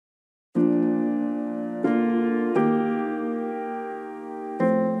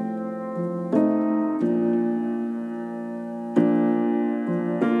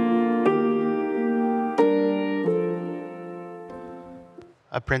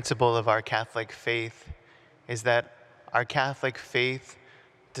A principle of our Catholic faith is that our Catholic faith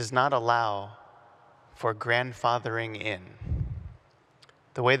does not allow for grandfathering in.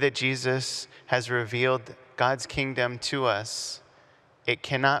 The way that Jesus has revealed God's kingdom to us, it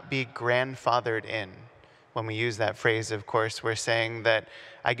cannot be grandfathered in. When we use that phrase, of course, we're saying that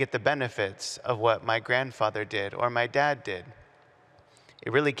I get the benefits of what my grandfather did or my dad did.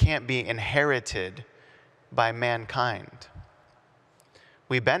 It really can't be inherited by mankind.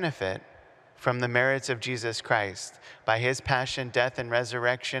 We benefit from the merits of Jesus Christ. By his passion, death, and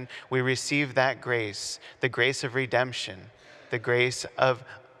resurrection, we receive that grace, the grace of redemption, the grace of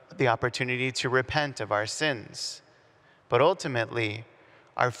the opportunity to repent of our sins. But ultimately,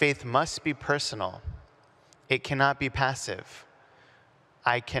 our faith must be personal. It cannot be passive.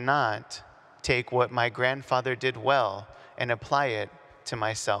 I cannot take what my grandfather did well and apply it to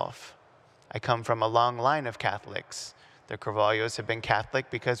myself. I come from a long line of Catholics. The Cravalhos have been Catholic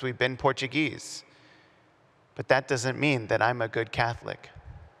because we've been Portuguese. But that doesn't mean that I'm a good Catholic.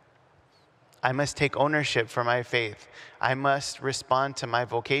 I must take ownership for my faith. I must respond to my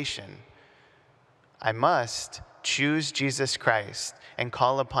vocation. I must choose Jesus Christ and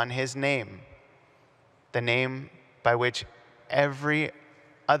call upon his name, the name by which every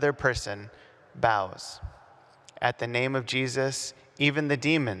other person bows. At the name of Jesus, even the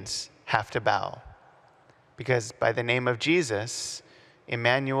demons have to bow. Because by the name of Jesus,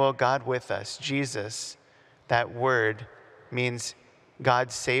 Emmanuel, God with us, Jesus, that word means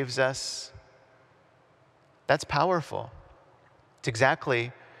God saves us. That's powerful. It's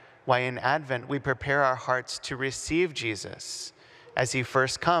exactly why in Advent we prepare our hearts to receive Jesus as he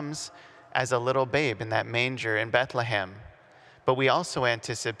first comes as a little babe in that manger in Bethlehem. But we also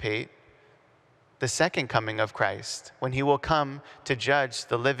anticipate the second coming of Christ, when he will come to judge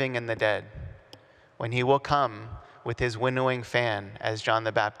the living and the dead, when he will come with his winnowing fan, as John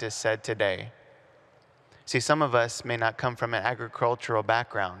the Baptist said today. See, some of us may not come from an agricultural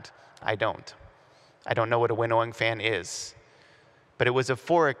background. I don't know what a winnowing fan is. But it was a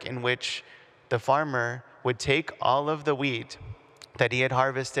fork in which the farmer would take all of the wheat that he had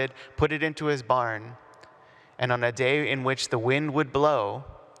harvested, put it into his barn, and on a day in which the wind would blow,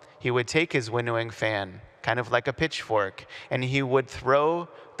 he would take his winnowing fan, kind of like a pitchfork, and he would throw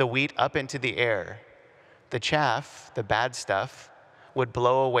the wheat up into the air. The chaff, the bad stuff, would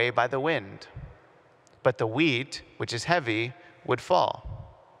blow away by the wind. But the wheat, which is heavy, would fall.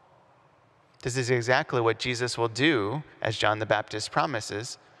 This is exactly what Jesus will do, as John the Baptist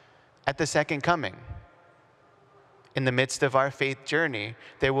promises, at the second coming. In the midst of our faith journey,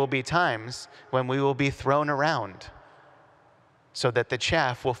 there will be times when we will be thrown around so that the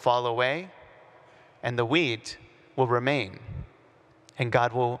chaff will fall away and the wheat will remain. And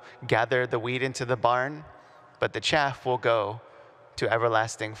God will gather the wheat into the barn, but the chaff will go to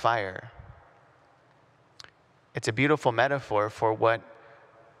everlasting fire. It's a beautiful metaphor for what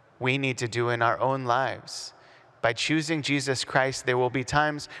we need to do in our own lives. By choosing Jesus Christ, there will be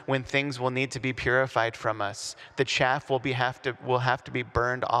times when things will need to be purified from us. The chaff will have to be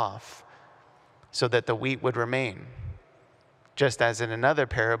burned off so that the wheat would remain. Just as in another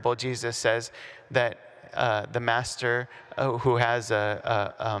parable, Jesus says that the master who has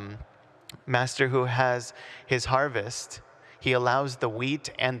his harvest, he allows the wheat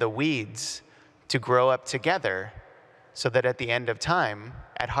and the weeds to grow up together so that at the end of time,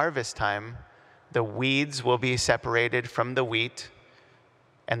 at harvest time, the weeds will be separated from the wheat,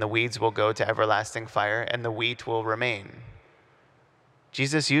 and the weeds will go to everlasting fire, and the wheat will remain.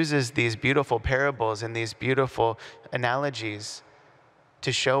 Jesus uses these beautiful parables and these beautiful analogies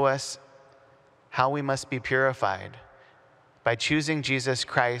to show us how we must be purified. By choosing Jesus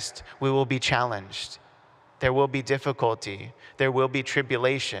Christ, we will be challenged. There will be difficulty. There will be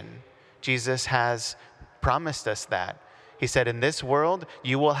tribulation. Jesus has promised us that. He said, in this world,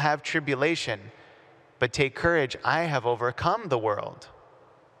 you will have tribulation, but take courage, I have overcome the world.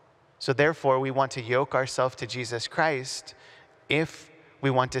 So therefore, we want to yoke ourselves to Jesus Christ if we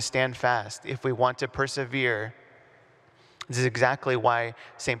want to stand fast, if we want to persevere. This is exactly why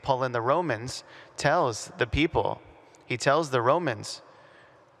St. Paul in the Romans tells the people, he tells the Romans,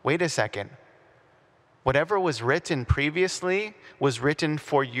 wait a second, whatever was written previously was written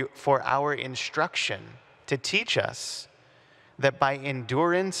for you, for our instruction, to teach us that by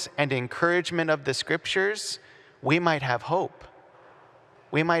endurance and encouragement of the scriptures, we might have hope.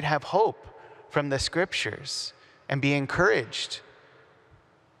 We might have hope from the scriptures and be encouraged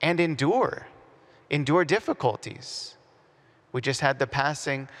and endure difficulties. We just had the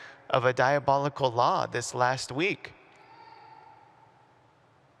passing of a diabolical law this last week.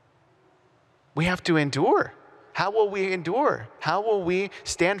 We have to endure. How will we endure? How will we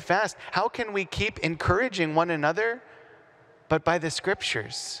stand fast? How can we keep encouraging one another? But by the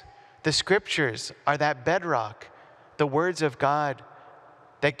Scriptures. The Scriptures are that bedrock, the words of God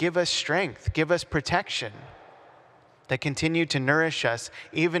that give us strength, give us protection, that continue to nourish us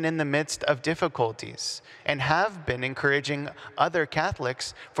even in the midst of difficulties, and have been encouraging other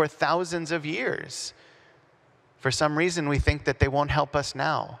Catholics for thousands of years. For some reason, we think that they won't help us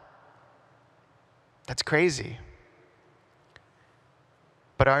now. That's crazy.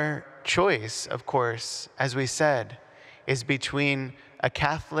 But our choice, of course, as we said, is between a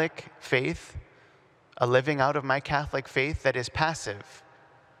Catholic faith, a living out of my Catholic faith that is passive,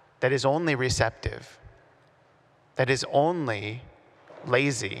 that is only receptive, that is only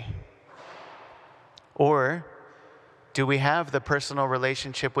lazy? Or do we have the personal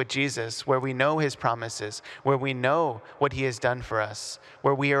relationship with Jesus where we know his promises, where we know what he has done for us,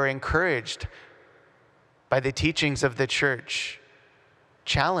 where we are encouraged by the teachings of the church,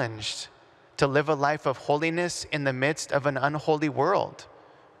 challenged to live a life of holiness in the midst of an unholy world,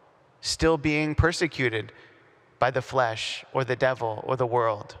 still being persecuted by the flesh or the devil or the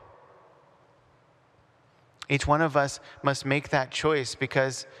world? Each one of us must make that choice,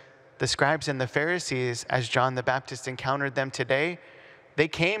 because the scribes and the Pharisees, as John the Baptist encountered them today, they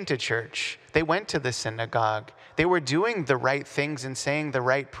came to church. They went to the synagogue. They were doing the right things and saying the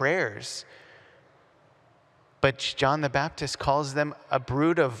right prayers. But John the Baptist calls them a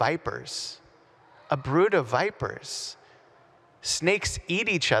brood of vipers. A brood of vipers. Snakes eat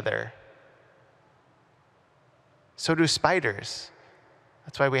each other. So do spiders.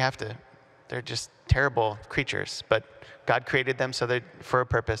 That's why we have to. They're just terrible creatures, but God created them so they're for a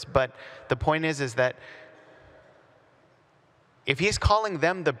purpose. But the point is that if he's calling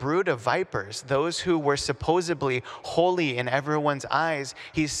them the brood of vipers, those who were supposedly holy in everyone's eyes,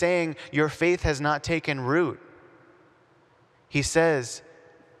 he's saying your faith has not taken root. He says,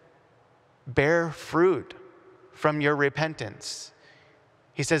 bear fruit from your repentance.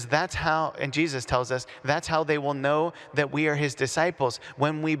 He says that's how, and Jesus tells us, that's how they will know that we are his disciples,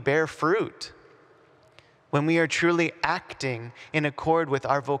 when we bear fruit. When we are truly acting in accord with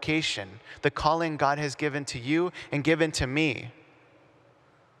our vocation, the calling God has given to you and given to me.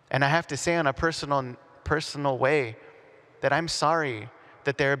 And I have to say on a personal way that I'm sorry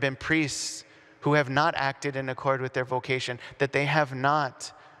that there have been priests who have not acted in accord with their vocation, that they have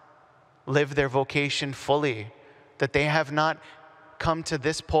not lived their vocation fully, that they have not come to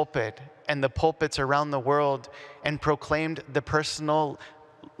this pulpit and the pulpits around the world and proclaimed the personal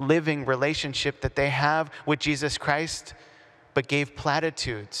living relationship that they have with Jesus Christ, but gave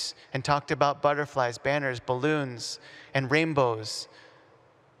platitudes and talked about butterflies, banners, balloons, and rainbows.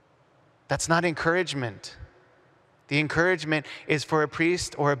 That's not encouragement. The encouragement is for a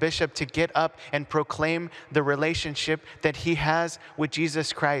priest or a bishop to get up and proclaim the relationship that he has with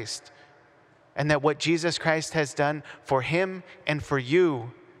Jesus Christ, and that what Jesus Christ has done for him and for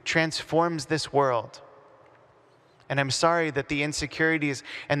you transforms this world. And I'm sorry that the insecurities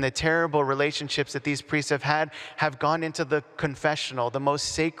and the terrible relationships that these priests have had have gone into the confessional, the most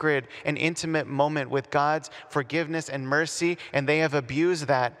sacred and intimate moment with God's forgiveness and mercy, and they have abused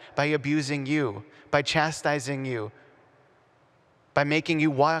that by abusing you, by chastising you, by making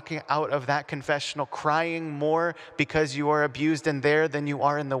you walk out of that confessional crying more because you are abused in there than you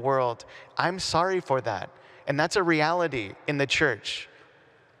are in the world. I'm sorry for that. And that's a reality in the church.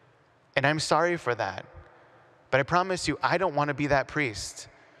 And I'm sorry for that. But I promise you, I don't want to be that priest.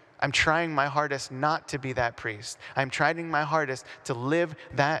 I'm trying my hardest not to be that priest. I'm trying my hardest to live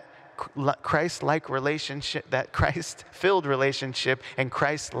that Christ-like relationship, that Christ-filled relationship, and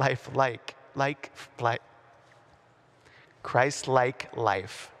Christ-like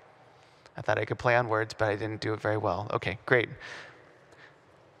life. I thought I could play on words, but I didn't do it very well. Okay, great.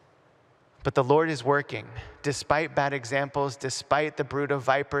 But the Lord is working, despite bad examples, despite the brood of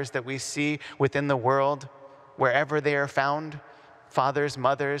vipers that we see within the world, wherever they are found, fathers,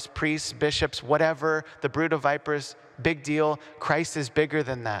 mothers, priests, bishops, whatever, the brood of vipers, big deal. Christ is bigger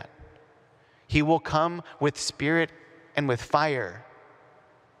than that. He will come with spirit and with fire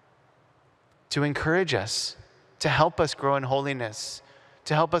to encourage us, to help us grow in holiness,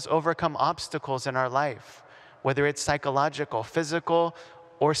 to help us overcome obstacles in our life, whether it's psychological, physical,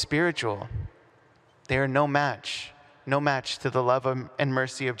 or spiritual. They are no match to the love and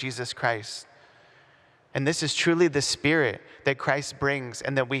mercy of Jesus Christ. And this is truly the spirit that Christ brings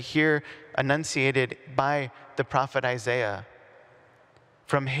and that we hear enunciated by the prophet Isaiah.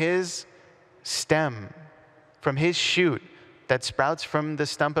 From his stem, from his shoot, that sprouts from the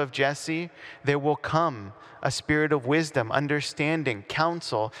stump of Jesse, there will come a spirit of wisdom, understanding,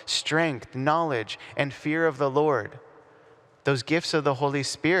 counsel, strength, knowledge, and fear of the Lord. Those gifts of the Holy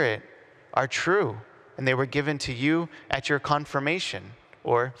Spirit are true, and they were given to you at your confirmation,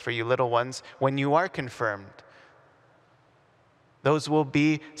 or for you little ones, when you are confirmed. Those will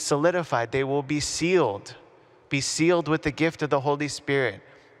be solidified. They will be sealed with the gift of the Holy Spirit.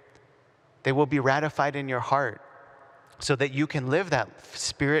 They will be ratified in your heart so that you can live that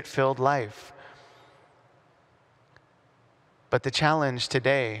Spirit-filled life. But the challenge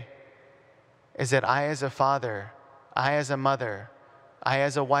today is that I as a father, I as a mother, I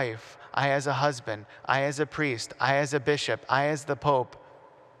as a wife, I as a husband, I as a priest, I as a bishop, I as the Pope,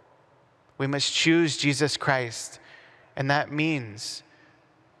 we must choose Jesus Christ. And that means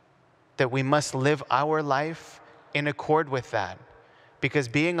that we must live our life in accord with that. Because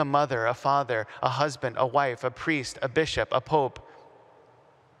being a mother, a father, a husband, a wife, a priest, a bishop, a pope,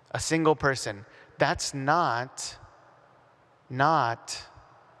 a single person, that's not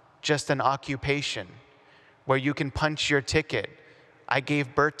just an occupation where you can punch your ticket. I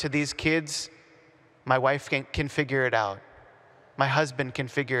gave birth to these kids, my wife can figure it out. My husband can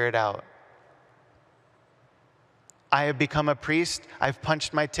figure it out. I have become a priest, I've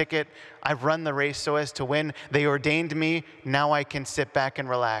punched my ticket, I've run the race so as to win, they ordained me, now I can sit back and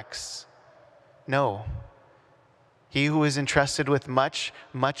relax. No. He who is entrusted with much,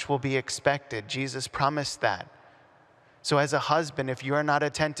 much will be expected. Jesus promised that. So as a husband, if you are not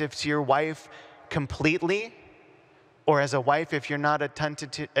attentive to your wife completely, or as a wife, if you're not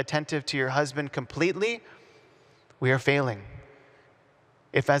attentive to your husband completely, we are failing.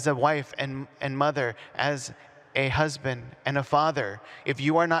 If as a wife and mother, as a husband and a father, if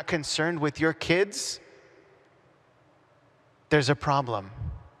you are not concerned with your kids, there's a problem.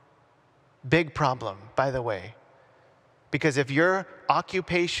 Big problem, by the way. Because if your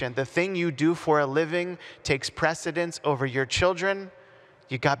occupation, the thing you do for a living, takes precedence over your children,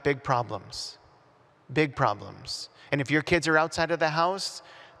 you got big problems. Big problems. And if your kids are outside of the house,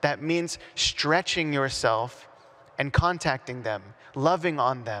 that means stretching yourself and contacting them, loving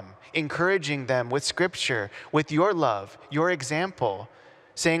on them, encouraging them with scripture, with your love, your example,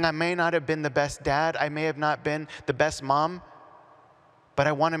 saying, I may not have been the best dad, I may have not been the best mom, but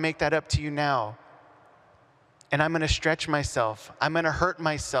I want to make that up to you now. And I'm going to stretch myself. I'm going to hurt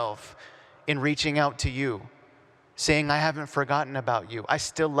myself in reaching out to you, saying, I haven't forgotten about you. I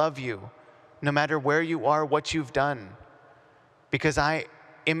still love you, no matter where you are, what you've done, because I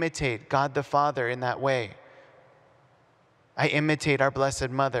imitate God the Father in that way. I imitate our Blessed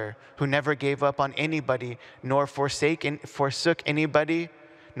Mother, who never gave up on anybody, nor forsook anybody,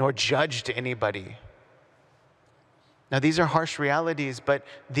 nor judged anybody. Now, these are harsh realities, but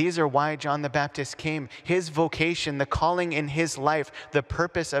these are why John the Baptist came. His vocation, the calling in his life, the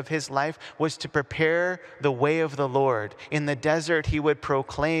purpose of his life was to prepare the way of the Lord. In the desert, he would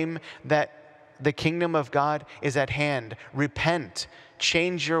proclaim that the kingdom of God is at hand. Repent,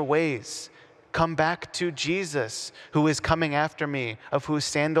 change your ways. Come back to Jesus, who is coming after me, of whose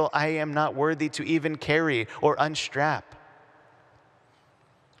sandal I am not worthy to even carry or unstrap.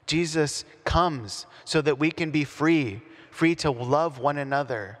 Jesus comes so that we can be free to love one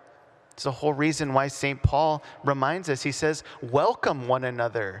another. It's the whole reason why St. Paul reminds us. He says, welcome one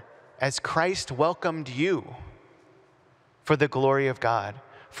another as Christ welcomed you for the glory of God.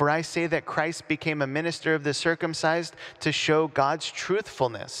 For I say that Christ became a minister of the circumcised to show God's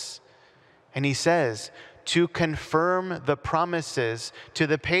truthfulness. And he says, to confirm the promises to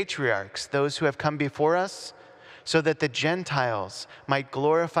the patriarchs, those who have come before us, so that the Gentiles might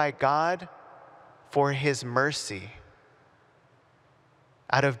glorify God for his mercy.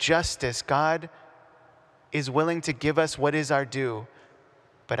 Out of justice, God is willing to give us what is our due,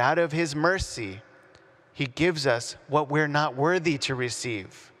 but out of his mercy, he gives us what we're not worthy to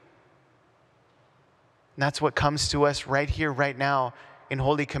receive. And that's what comes to us right here, right now in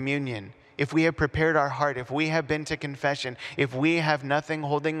Holy Communion. If we have prepared our heart, if we have been to confession, if we have nothing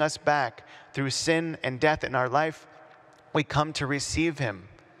holding us back through sin and death in our life, we come to receive him.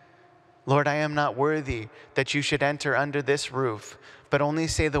 Lord, I am not worthy that you should enter under this roof, but only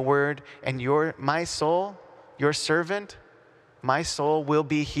say the word, and my soul, your servant, my soul will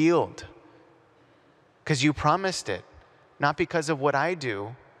be healed. Because you promised it, not because of what I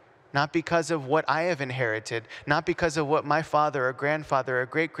do, not because of what I have inherited, not because of what my father or grandfather or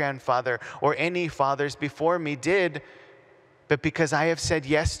great-grandfather or any fathers before me did, but because I have said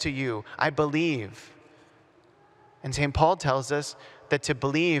yes to you. I believe. And St. Paul tells us that to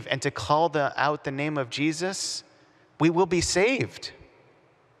believe and to call out the name of Jesus, we will be saved.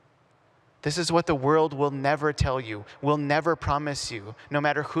 This is what the world will never tell you, will never promise you, no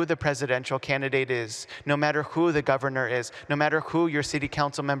matter who the presidential candidate is, no matter who the governor is, no matter who your city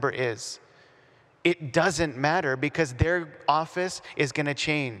council member is. It doesn't matter because their office is going to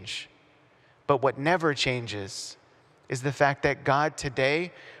change. But what never changes is the fact that God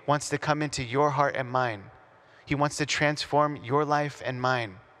today wants to come into your heart and mine. He wants to transform your life and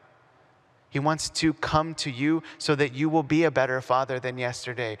mine. He wants to come to you so that you will be a better father than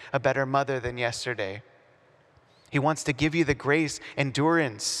yesterday, a better mother than yesterday. He wants to give you the grace,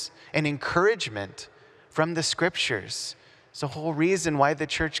 endurance, and encouragement from the scriptures. It's the whole reason why the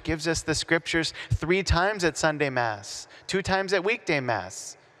church gives us the scriptures 3 times at Sunday Mass, 2 times at weekday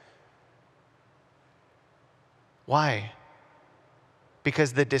Mass. Why?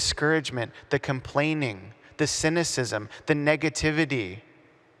 Because the discouragement, the complaining, the cynicism, the negativity,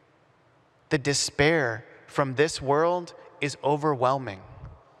 the despair from this world is overwhelming.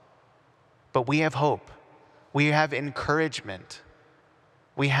 But we have hope. We have encouragement.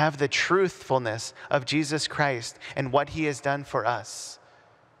 We have the truthfulness of Jesus Christ and what he has done for us.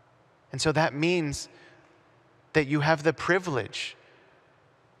 And so that means that you have the privilege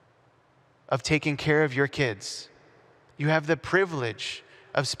of taking care of your kids. You have the privilege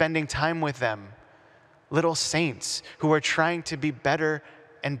of spending time with them, little saints who are trying to be better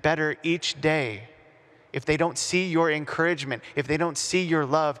and better each day. If they don't see your encouragement, if they don't see your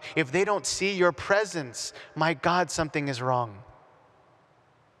love, if they don't see your presence, my God, something is wrong.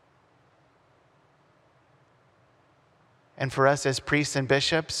 And for us as priests and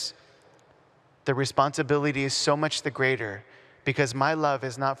bishops, the responsibility is so much the greater because my love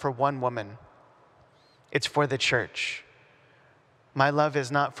is not for one woman, it's for the church. My love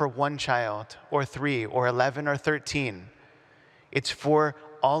is not for one child or 3 or 11 or 13. It's for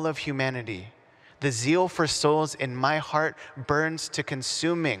all of humanity. The zeal for souls in my heart burns to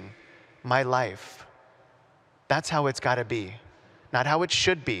consuming my life. That's how it's got to be. Not how it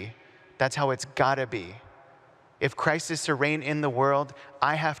should be. That's how it's got to be. If Christ is to reign in the world,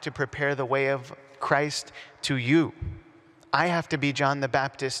 I have to prepare the way of Christ to you. I have to be John the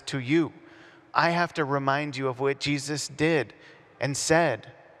Baptist to you. I have to remind you of what Jesus did and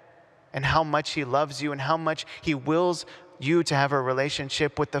said and how much he loves you and how much he wills you to have a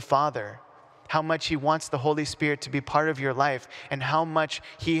relationship with the Father, how much he wants the Holy Spirit to be part of your life, and how much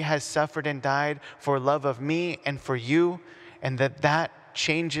he has suffered and died for love of me and for you, and that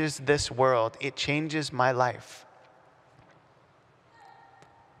changes this world. It changes my life.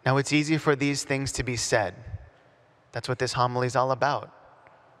 Now, it's easy for these things to be said. That's what this homily is all about.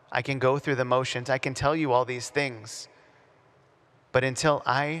 I can go through the motions. I can tell you all these things. But until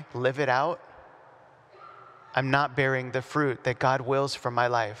I live it out, I'm not bearing the fruit that God wills for my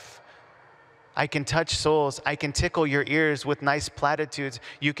life. I can touch souls. I can tickle your ears with nice platitudes.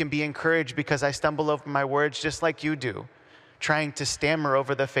 You can be encouraged because I stumble over my words just like you do, trying to stammer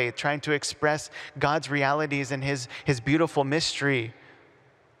over the faith, trying to express God's realities and his beautiful mystery.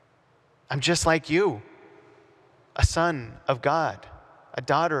 I'm just like you, a son of God, a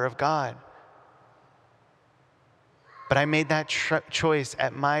daughter of God. But I made that choice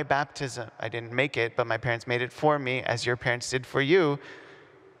at my baptism. I didn't make it, but my parents made it for me, as your parents did for you.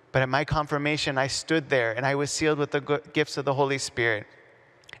 But at my confirmation, I stood there and I was sealed with the gifts of the Holy Spirit.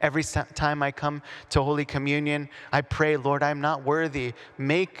 Every time I come to Holy Communion, I pray, Lord, I'm not worthy.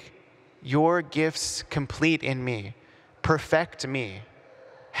 Make your gifts complete in me. Perfect me.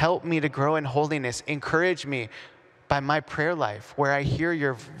 Help me to grow in holiness. Encourage me by my prayer life where I hear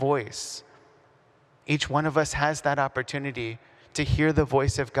your voice. Each one of us has that opportunity to hear the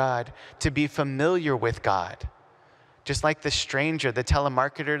voice of God, to be familiar with God. Just like the stranger, the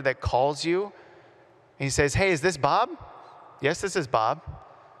telemarketer that calls you, and he says, hey, is this Bob? Yes, this is Bob.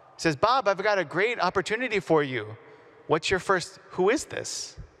 He says, Bob, I've got a great opportunity for you. What's your first, who is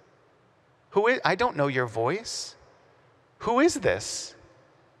this? I don't know your voice. Who is this?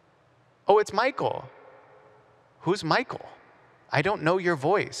 Oh, it's Michael. Who's Michael? I don't know your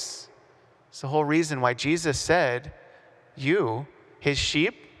voice. It's the whole reason why Jesus said, you, his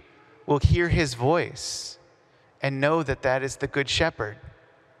sheep, will hear his voice and know that that is the good shepherd.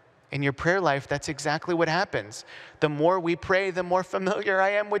 In your prayer life, that's exactly what happens. The more we pray, the more familiar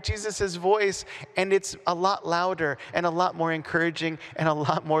I am with Jesus' voice, and it's a lot louder and a lot more encouraging and a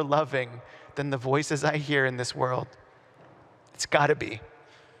lot more loving than the voices I hear in this world. It's got to be,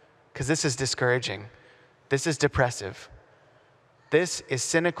 because this is discouraging. This is depressive. This is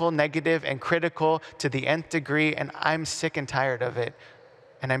cynical, negative, and critical to the nth degree, and I'm sick and tired of it,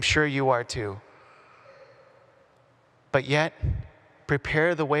 and I'm sure you are too. But yet,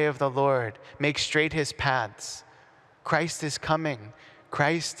 prepare the way of the Lord. Make straight his paths. Christ is coming.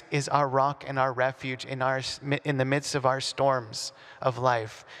 Christ is our rock and our refuge in the midst of our storms of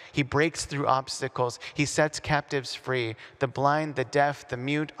life. He breaks through obstacles. He sets captives free. The blind, the deaf, the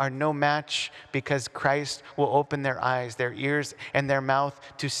mute are no match, because Christ will open their eyes, their ears, and their mouth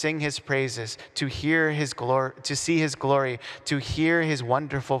to sing his praises, to hear his glory, to see his glory, to hear his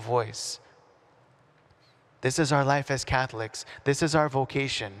wonderful voice. This is our life as Catholics. This is our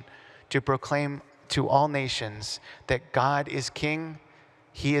vocation, to proclaim to all nations that God is King.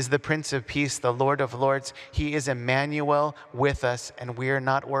 He is the Prince of Peace, the Lord of Lords. He is Emmanuel with us, and we are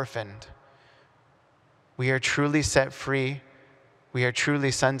not orphaned. We are truly set free. We are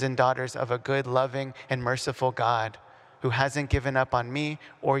truly sons and daughters of a good, loving, and merciful God who hasn't given up on me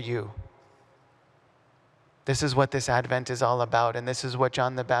or you. This is what this Advent is all about, and this is what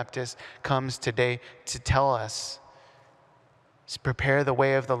John the Baptist comes today to tell us. Prepare the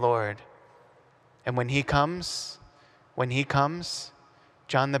way of the Lord. And when he comes,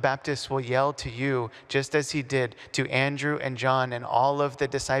 John the Baptist will yell to you, just as he did to Andrew and John and all of the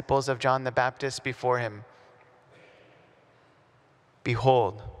disciples of John the Baptist before him.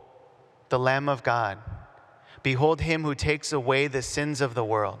 Behold, the Lamb of God. Behold him who takes away the sins of the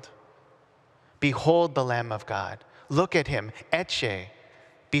world. Behold the Lamb of God. Look at him, etche.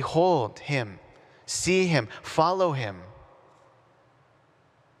 Behold him, see him, follow him.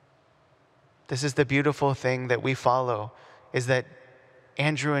 This is the beautiful thing that we follow, is that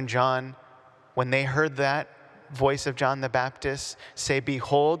Andrew and John, when they heard that voice of John the Baptist say,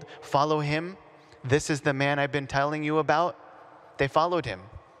 behold, follow him, this is the man I've been telling you about, they followed him.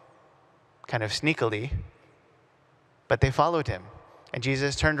 Kind of sneakily, but they followed him. And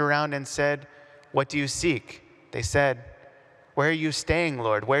Jesus turned around and said, what do you seek? They said, where are you staying,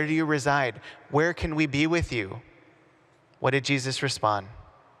 Lord? Where do you reside? Where can we be with you? What did Jesus respond?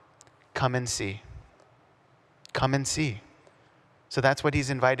 Come and see. Come and see. So that's what he's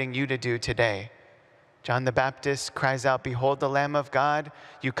inviting you to do today. John the Baptist cries out, behold the Lamb of God.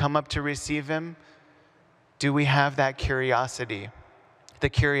 You come up to receive him. Do we have that curiosity? The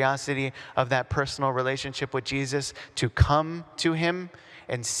curiosity of that personal relationship with Jesus, to come to him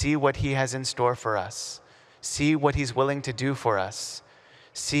and see what he has in store for us. See what he's willing to do for us.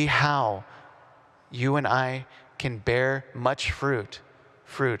 See how you and I can bear much fruit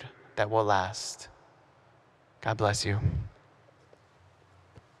that will last. God bless you.